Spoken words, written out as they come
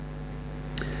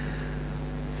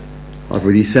I've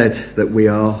already said that we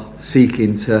are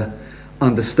seeking to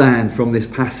understand from this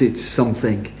passage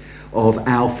something of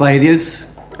our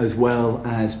failures as well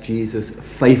as Jesus'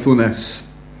 faithfulness.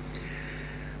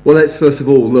 Well, let's first of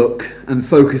all look and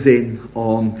focus in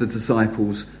on the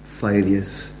disciples'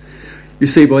 failures. You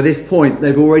see, by this point,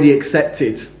 they've already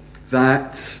accepted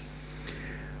that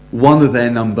one of their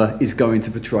number is going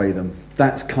to betray them.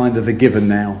 That's kind of a given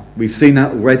now. We've seen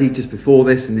that already just before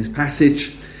this in this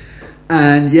passage.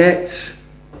 And yet,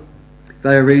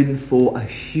 they are in for a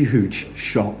huge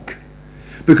shock.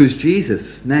 Because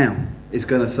Jesus now is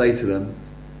going to say to them,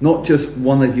 not just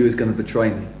one of you is going to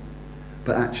betray me,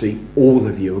 but actually all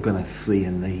of you are going to flee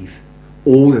and leave.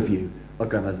 All of you are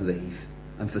going to leave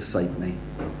and forsake me.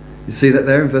 You see that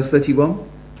there in verse 31?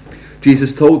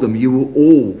 Jesus told them, you will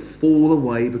all fall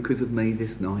away because of me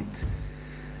this night.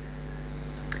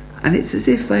 And it's as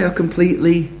if they are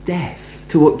completely deaf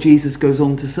to what Jesus goes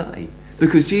on to say.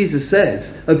 Because Jesus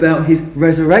says about his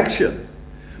resurrection.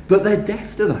 But they're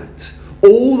deaf to that.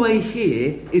 All they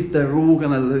hear is they're all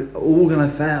going to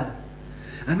fail.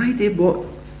 And they did what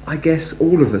I guess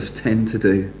all of us tend to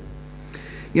do.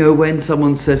 You know, when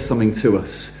someone says something to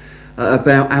us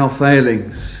about our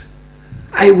failings,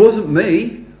 hey, it wasn't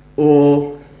me.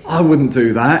 Or, I wouldn't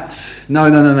do that.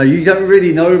 No, you don't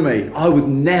really know me. I would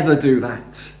never do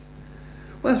that.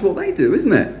 Well, that's what they do,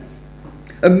 isn't it?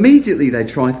 Immediately they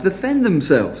try to defend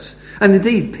themselves. And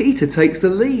indeed, Peter takes the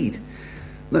lead.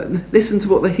 Listen to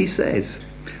what he says.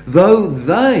 Though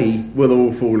they will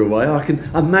all fall away, I can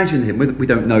imagine him, we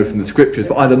don't know from the scriptures,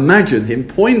 but I'd imagine him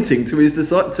pointing to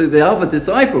the other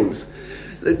disciples.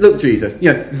 Look, Jesus,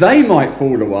 they might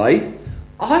fall away.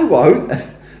 I won't.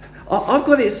 I've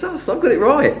got it sussed. I've got it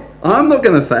right. I'm not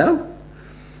going to fail.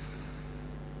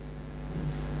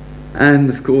 And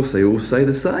of course they all say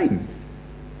the same.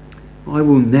 I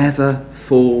will never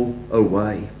fall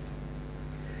away.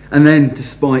 And then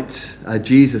despite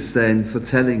Jesus then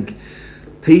foretelling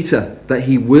Peter that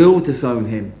he will disown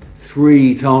him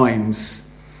 3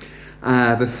 times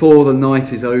before the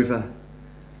night is over,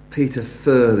 Peter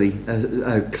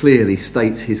clearly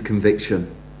states his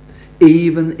conviction.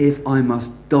 Even if I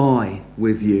must die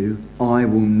with you, I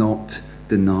will not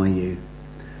deny you.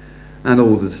 And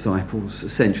all the disciples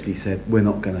essentially said, we're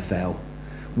not going to fail.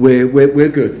 We're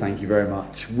good, thank you very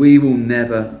much. We will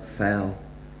never fail.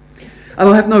 And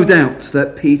I have no doubt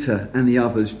that Peter and the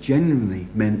others genuinely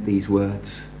meant these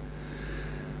words.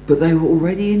 But they were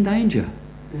already in danger.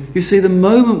 You see, the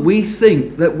moment we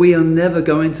think that we are never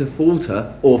going to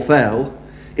falter or fail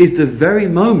is the very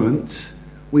moment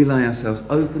we lay ourselves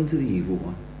open to the evil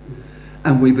one.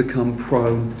 And we become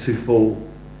prone to fall.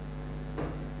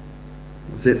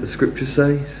 What's it the scripture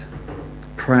says?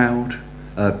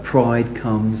 Pride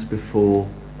comes before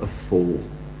a fall.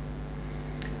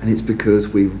 And it's because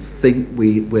we think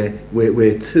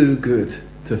we're too good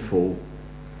to fall.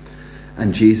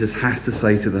 And Jesus has to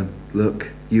say to them, look,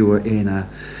 you are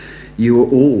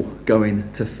all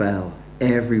going to fail.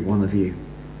 Every one of you.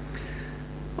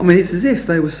 I mean, it's as if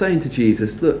they were saying to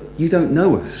Jesus, look, you don't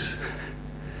know us.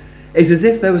 It's as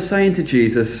if they were saying to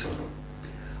Jesus,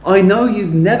 I know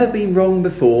you've never been wrong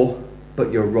before,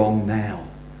 but you're wrong now.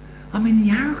 I mean,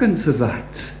 the arrogance of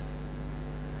that.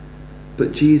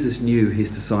 But Jesus knew his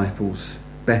disciples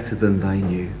better than they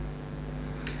knew.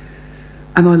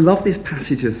 And I love this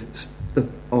passage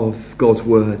of God's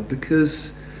word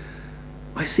because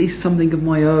I see something of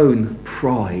my own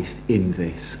pride in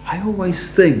this. I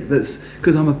always think that's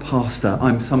because I'm a pastor,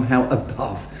 I'm somehow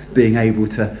above being able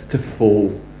to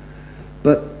fall.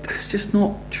 But that's just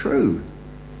not true.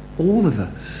 All of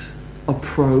us are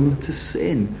prone to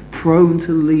sin, prone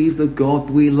to leave the God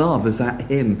we love, as that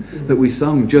hymn that we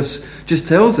sung just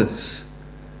tells us.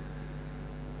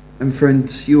 And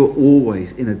friends, you are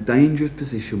always in a dangerous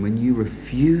position when you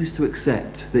refuse to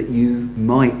accept that you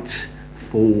might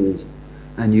fall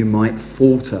and you might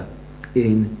falter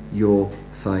in your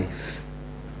faith.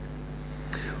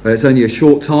 Well, it's only a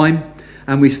short time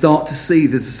and we start to see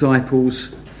the disciples'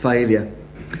 failure.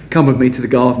 Come with me to the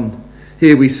garden.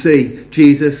 Here we see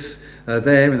Jesus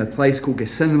there in a place called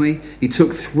Gethsemane. He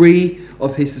took 3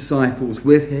 of his disciples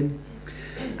with him.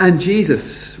 And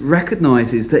Jesus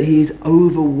recognises that he is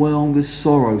overwhelmed with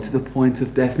sorrow to the point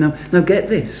of death. Now get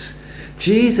this.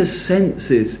 Jesus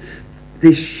senses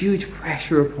this huge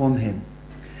pressure upon him.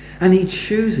 And he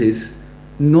chooses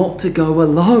not to go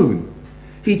alone.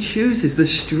 He chooses the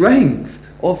strength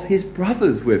of his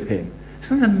brothers with him.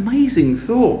 It's an amazing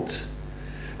thought.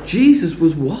 Jesus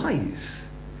was wise.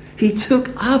 He took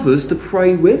others to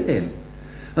pray with him.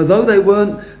 Although they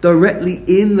weren't directly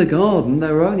in the garden,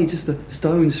 they were only just a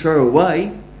stone's throw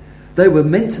away. They were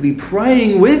meant to be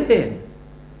praying with him.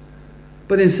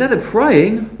 But instead of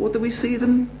praying, what do we see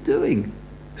them doing?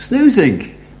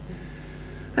 Snoozing.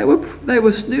 They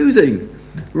were snoozing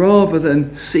rather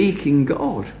than seeking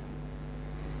God.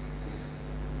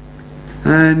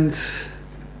 And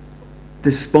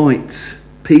despite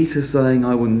Peter saying,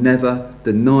 I will never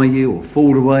deny you or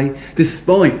fall away,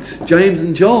 despite James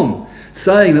and John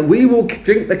saying that we will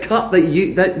drink the cup that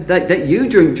you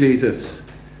drink, Jesus,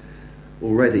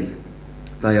 already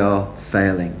they are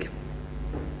failing.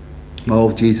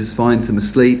 Well, Jesus finds them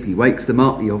asleep, he wakes them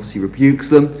up, he obviously rebukes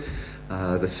them.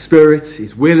 The spirit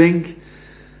is willing,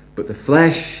 but the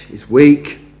flesh is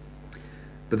weak.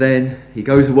 But then he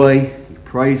goes away, he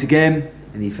prays again,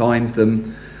 and he finds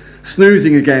them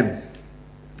snoozing again.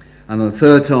 And on the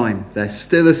third time, they're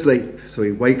still asleep, so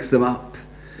he wakes them up.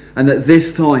 And at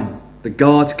this time, the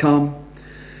guards come,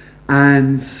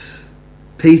 and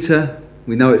Peter,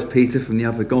 we know it's Peter from the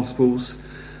other Gospels,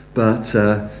 but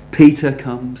Peter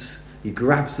comes, he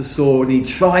grabs the sword, and he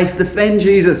tries to defend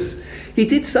Jesus. He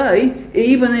did say,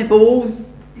 even if all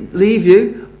leave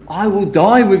you, I will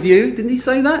die with you. Didn't he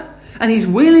say that? And he's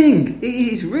willing.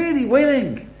 He's really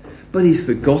willing. But he's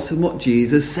forgotten what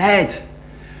Jesus said.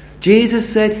 Jesus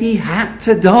said he had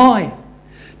to die.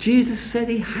 Jesus said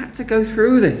he had to go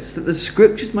through this, that the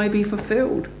scriptures may be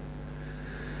fulfilled.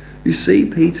 You see,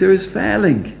 Peter is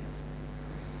failing.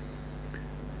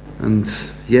 And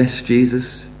yes,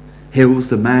 Jesus heals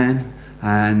the man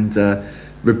and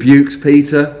rebukes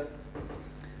Peter.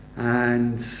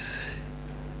 And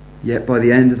yet by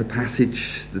the end of the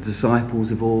passage, the disciples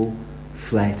have all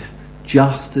fled,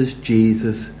 just as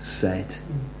Jesus said.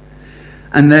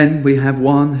 And then we have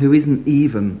one who isn't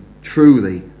even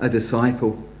truly a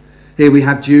disciple. Here we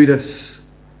have Judas.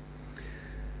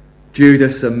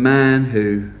 Judas, a man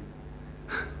who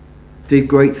did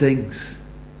great things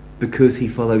because he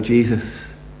followed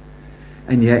Jesus.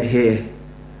 And yet here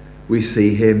we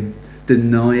see him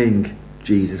denying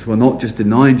Jesus. Well, not just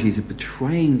denying Jesus,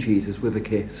 betraying Jesus with a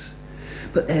kiss.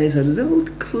 But there's a little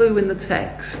clue in the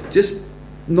text, just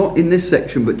not in this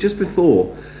section, but just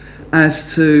before,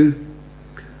 as to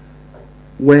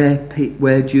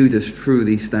where Judas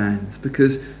truly stands.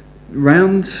 Because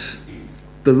round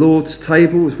the Lord's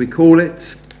table, as we call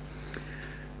it,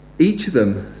 each of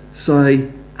them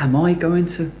say, am I going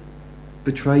to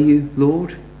betray you,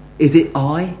 Lord? Is it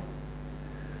I?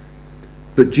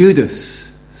 But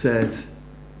Judas said,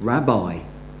 Rabbi,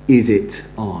 is it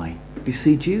I? You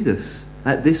see, Judas,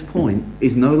 at this point,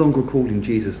 is no longer calling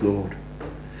Jesus Lord.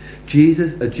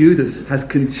 Judas has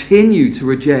continued to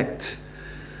reject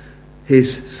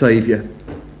his Saviour.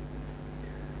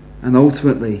 And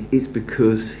ultimately, it's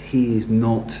because he is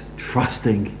not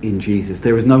trusting in Jesus.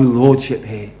 There is no lordship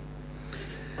here.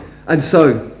 And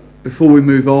so, before we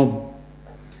move on,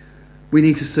 we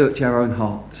need to search our own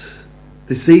hearts.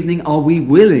 This evening, are we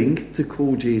willing to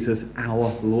call Jesus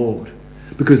our Lord?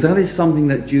 Because that is something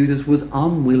that Judas was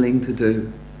unwilling to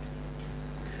do.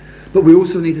 But we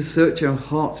also need to search our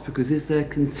hearts, because is there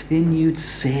continued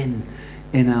sin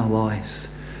in our lives?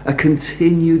 A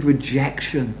continued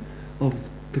rejection of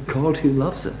the God who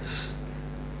loves us?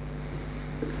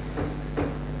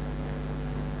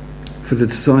 For the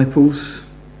disciples,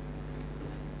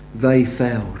 they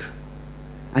failed.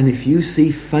 And if you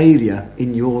see failure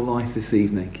in your life this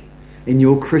evening, in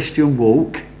your Christian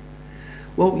walk,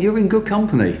 well, you're in good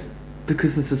company,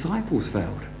 because the disciples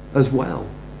failed as well.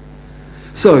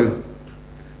 So,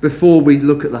 before we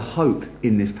look at the hope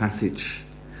in this passage,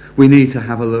 we need to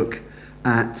have a look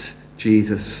at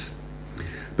Jesus.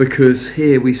 Because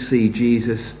here we see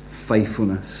Jesus'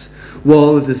 faithfulness.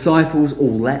 While the disciples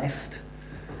all left,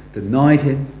 denied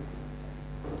him,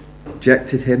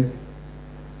 rejected him,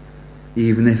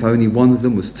 even if only one of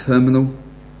them was terminal,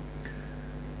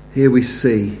 here we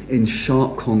see in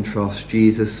sharp contrast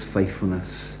Jesus'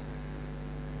 faithfulness.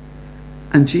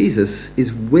 And Jesus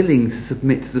is willing to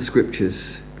submit to the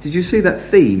scriptures. Did you see that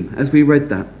theme as we read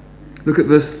that? Look at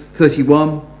verse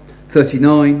 31,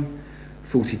 39,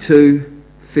 42,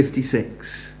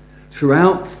 56.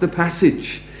 Throughout the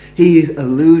passage, he is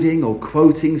alluding or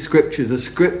quoting scriptures. The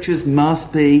scriptures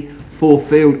must be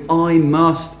fulfilled. I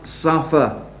must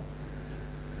suffer.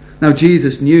 Now,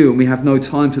 Jesus knew, and we have no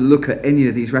time to look at any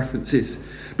of these references,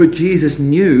 but Jesus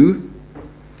knew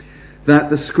that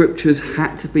the scriptures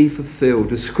had to be fulfilled.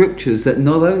 The scriptures that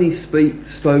not only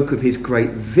spoke of his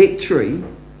great victory,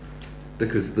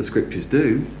 because the scriptures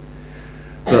do,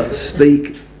 but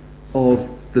speak of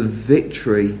the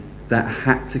victory that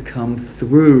had to come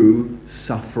through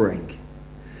suffering.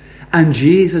 And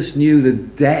Jesus knew the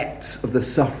depths of the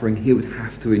suffering he would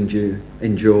have to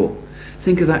endure.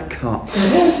 Think of that cup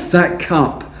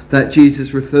that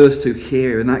Jesus refers to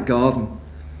here in that garden.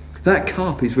 That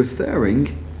cup is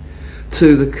referring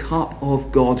to the cup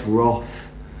of God's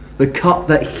wrath, the cup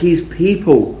that his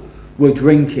people were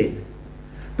drinking.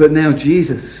 But now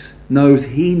Jesus knows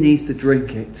he needs to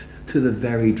drink it to the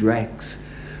very dregs.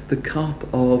 The cup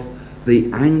of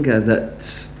the anger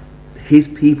that his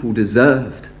people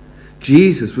deserved.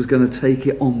 Jesus was going to take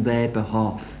it on their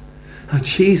behalf. And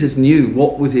Jesus knew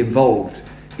what was involved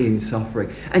in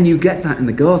suffering. And you get that in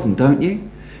the garden, don't you?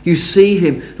 You see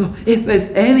him, "Look, if there's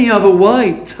any other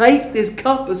way, take this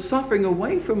cup of suffering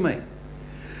away from me."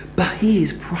 But he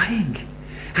is praying.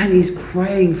 And he's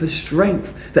praying for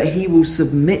strength that he will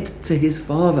submit to his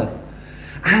Father.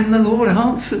 And the Lord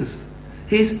answers.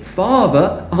 His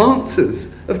Father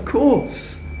answers, of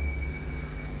course.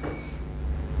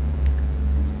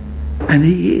 And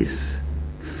he is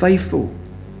faithful.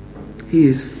 He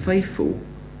is faithful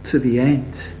to the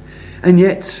end. And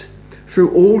yet,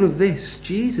 through all of this,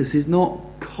 Jesus is not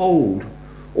cold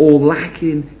or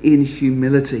lacking in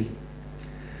humility.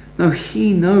 No,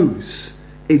 he knows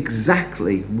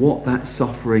exactly what that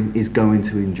suffering is going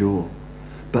to endure.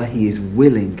 But he is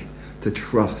willing to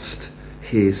trust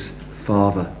his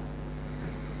Father.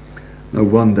 No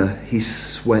wonder he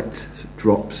sweat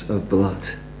drops of blood.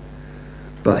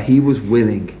 But he was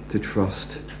willing to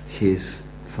trust his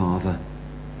Father.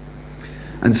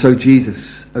 And so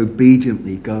Jesus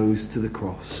obediently goes to the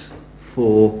cross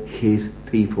for his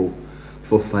people,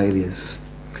 for failures.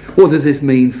 What does this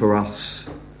mean for us?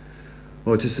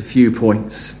 Well, just a few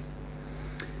points.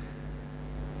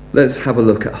 Let's have a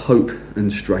look at hope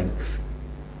and strength.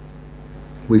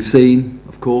 We've seen,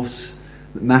 of course,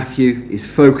 that Matthew is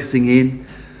focusing in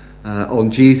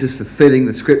on Jesus fulfilling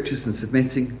the scriptures and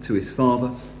submitting to his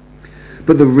Father.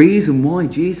 But the reason why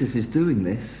Jesus is doing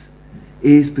this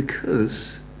is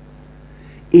because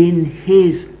in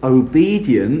his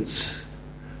obedience,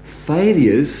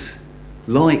 failures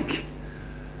like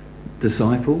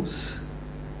disciples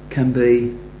can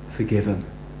be forgiven,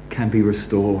 can be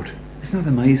restored. Isn't that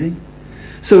amazing?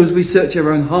 So as we search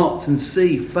our own hearts and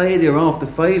see failure after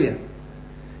failure,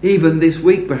 even this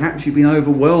week perhaps you've been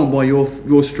overwhelmed by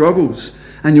your struggles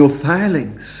and your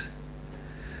failings.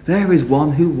 There is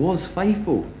one who was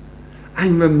faithful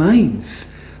and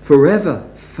remains forever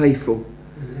faithful.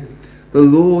 The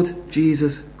Lord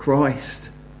Jesus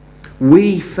Christ.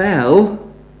 We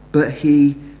fell, but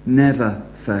he never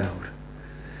failed.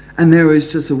 And there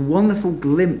is just a wonderful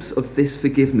glimpse of this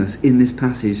forgiveness in this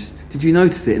passage. Did you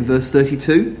notice it in verse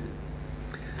 32?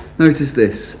 Notice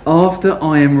this. After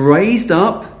I am raised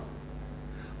up,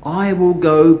 I will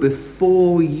go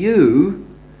before you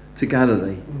to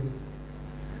Galilee.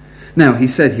 Now, he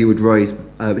said he would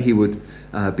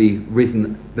be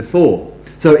risen before.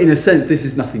 So, in a sense, this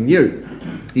is nothing new.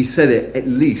 He said it at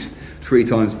least 3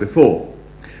 times before.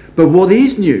 But what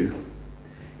is new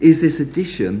is this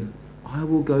addition, I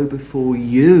will go before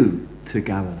you to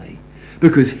Galilee.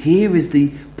 Because here is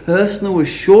the personal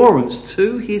assurance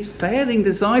to his failing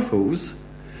disciples,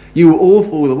 you will all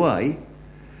fall away,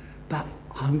 but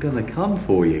I'm going to come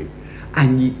for you.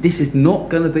 And this is not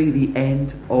going to be the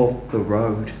end of the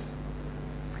road.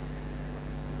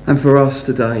 And for us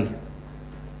today,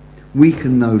 we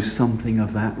can know something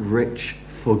of that rich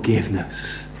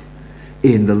forgiveness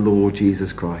in the Lord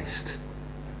Jesus Christ.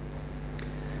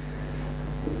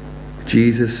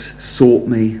 Jesus sought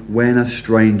me when a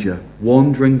stranger,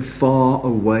 wandering far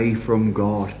away from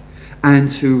God, and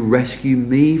to rescue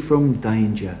me from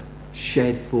danger,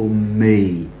 shed for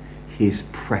me his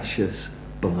precious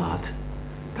blood.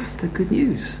 That's the good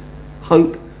news.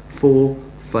 Hope for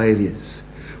failures.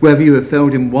 Whether you have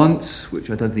failed him once, which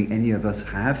I don't think any of us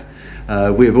have,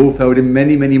 we have all failed him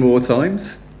many, many more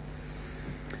times.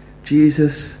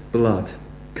 Jesus' blood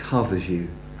covers you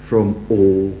from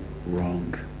all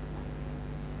wrong.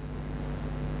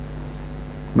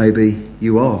 Maybe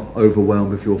you are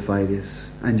overwhelmed with your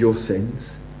failures and your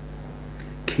sins.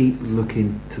 Keep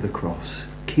looking to the cross.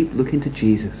 Keep looking to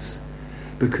Jesus,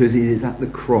 because it is at the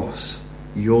cross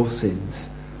your sins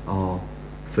are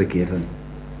forgiven.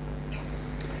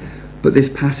 But this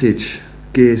passage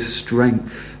gives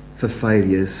strength for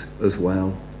failures as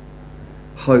well.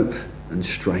 Hope and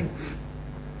strength.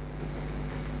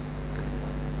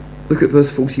 Look at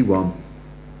verse 41.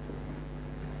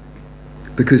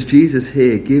 Because Jesus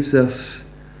here gives us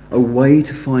a way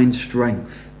to find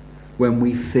strength when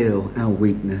we feel our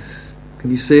weakness.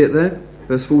 Can you see it there?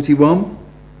 Verse 41.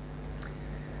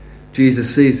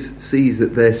 Jesus sees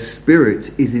that their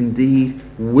spirit is indeed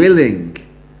willing.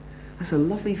 That's a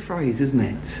lovely phrase, isn't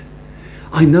it?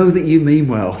 I know that you mean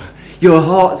well. Your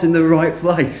heart's in the right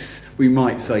place, we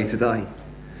might say today.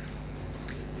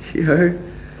 You know,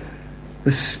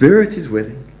 the spirit is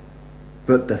willing,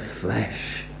 but the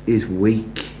flesh is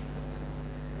weak.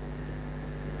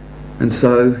 And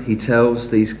so he tells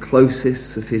these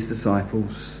closest of his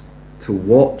disciples to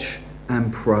watch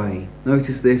and pray.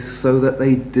 Notice this, so that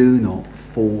they do not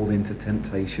fall into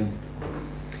temptation.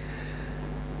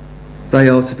 They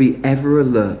are to be ever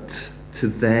alert to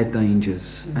their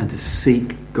dangers and to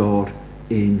seek God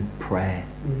in prayer.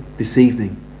 This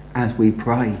evening, as we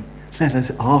pray, let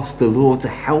us ask the Lord to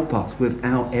help us with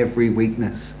our every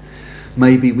weakness.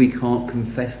 Maybe we can't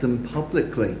confess them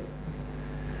publicly,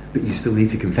 but you still need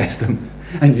to confess them,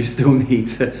 and you still need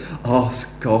to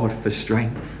ask God for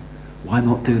strength. Why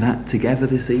not do that together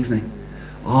this evening?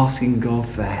 Asking God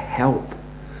for help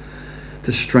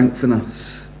to strengthen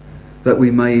us, that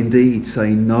we may indeed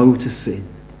say no to sin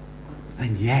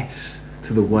and yes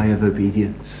to the way of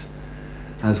obedience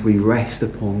as we rest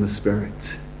upon the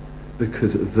Spirit,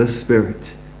 because the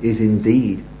Spirit is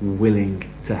indeed willing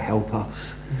to help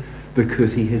us,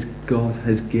 because God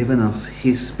has given us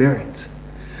his Spirit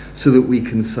so that we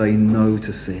can say no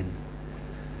to sin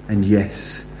and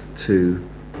yes to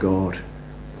God.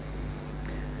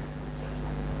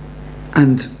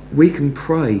 And we can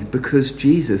pray because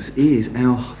Jesus is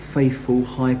our faithful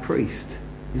high priest.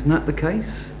 Isn't that the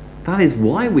case? That is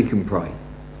why we can pray.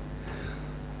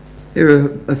 Here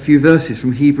are a few verses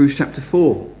from Hebrews chapter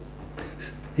 4.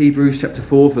 Hebrews chapter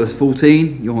 4 verse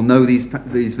 14. You all know these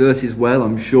verses well,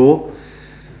 I'm sure.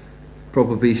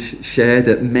 Probably shared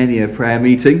at many a prayer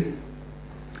meeting.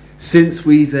 Since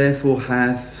we therefore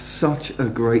have such a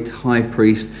great high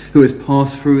priest who has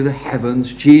passed through the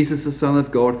heavens, Jesus the Son of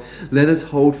God, let us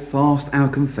hold fast our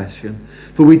confession.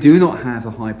 For we do not have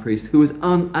a high priest who is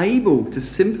unable to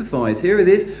sympathize, here it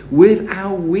is, with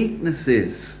our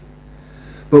weaknesses,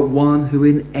 but one who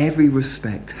in every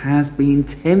respect has been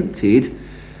tempted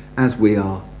as we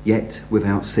are, yet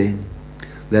without sin.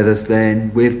 Let us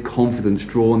then with confidence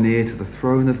draw near to the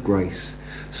throne of grace,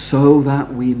 so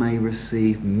that we may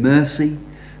receive mercy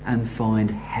and find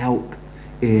help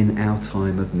in our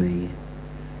time of need.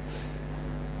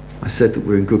 I said that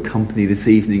we're in good company this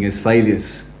evening as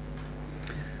failures,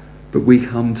 but we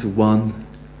come to one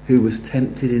who was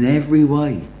tempted in every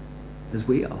way as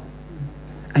we are,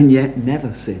 and yet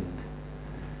never sinned.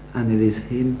 And it is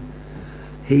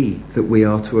he that we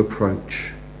are to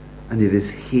approach, and it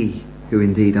is he who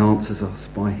indeed answers us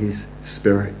by his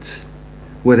Spirit.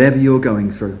 Whatever you're going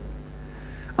through,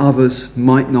 others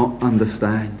might not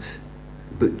understand,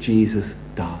 but Jesus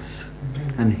does.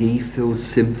 And he feels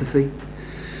sympathy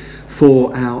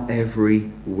for our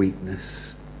every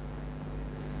weakness.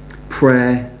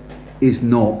 Prayer is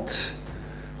not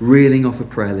reeling off a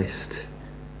prayer list.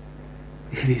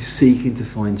 It is seeking to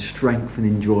find strength and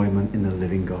enjoyment in the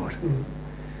living God.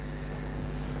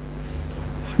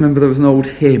 I remember there was an old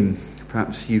hymn.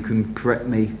 Perhaps you can correct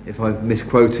me if I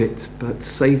misquote it, but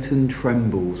Satan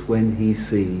trembles when he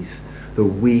sees the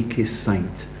weakest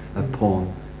saint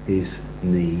upon his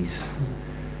knees.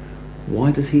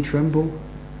 Why does he tremble?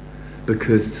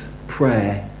 Because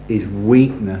prayer is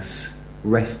weakness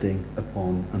resting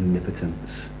upon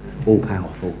omnipotence,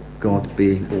 all-powerful, God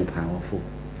being all-powerful.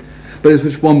 But there's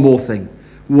just one more thing,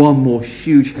 one more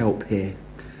huge help here.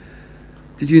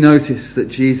 Did you notice that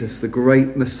Jesus, the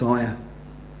great Messiah,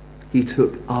 he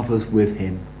took others with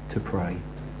him to pray?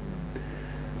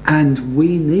 And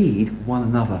we need one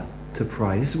another to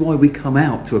pray. This is why we come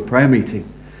out to a prayer meeting.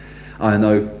 I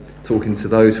know, talking to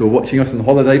those who are watching us on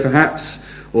holiday perhaps,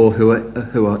 or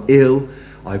who are ill,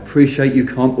 I appreciate you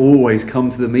can't always come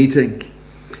to the meeting.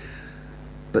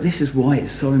 But this is why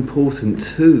it's so important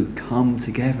to come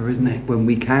together, isn't it, when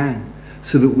we can,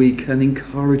 so that we can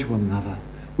encourage one another.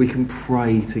 We can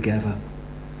pray together.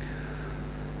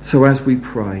 So as we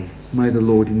pray, may the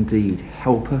Lord indeed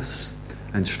help us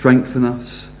and strengthen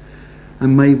us,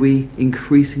 and may we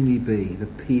increasingly be the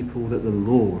people that the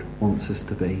Lord wants us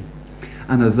to be.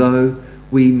 And although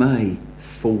we may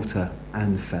falter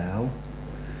and fail,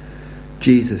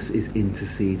 Jesus is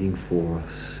interceding for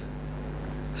us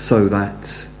so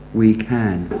that we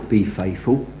can be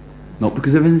faithful, not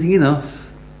because of anything in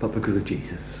us, but because of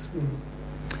Jesus.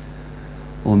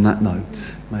 On that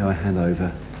note, may I hand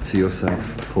over to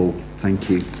yourself, Paul. Thank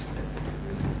you.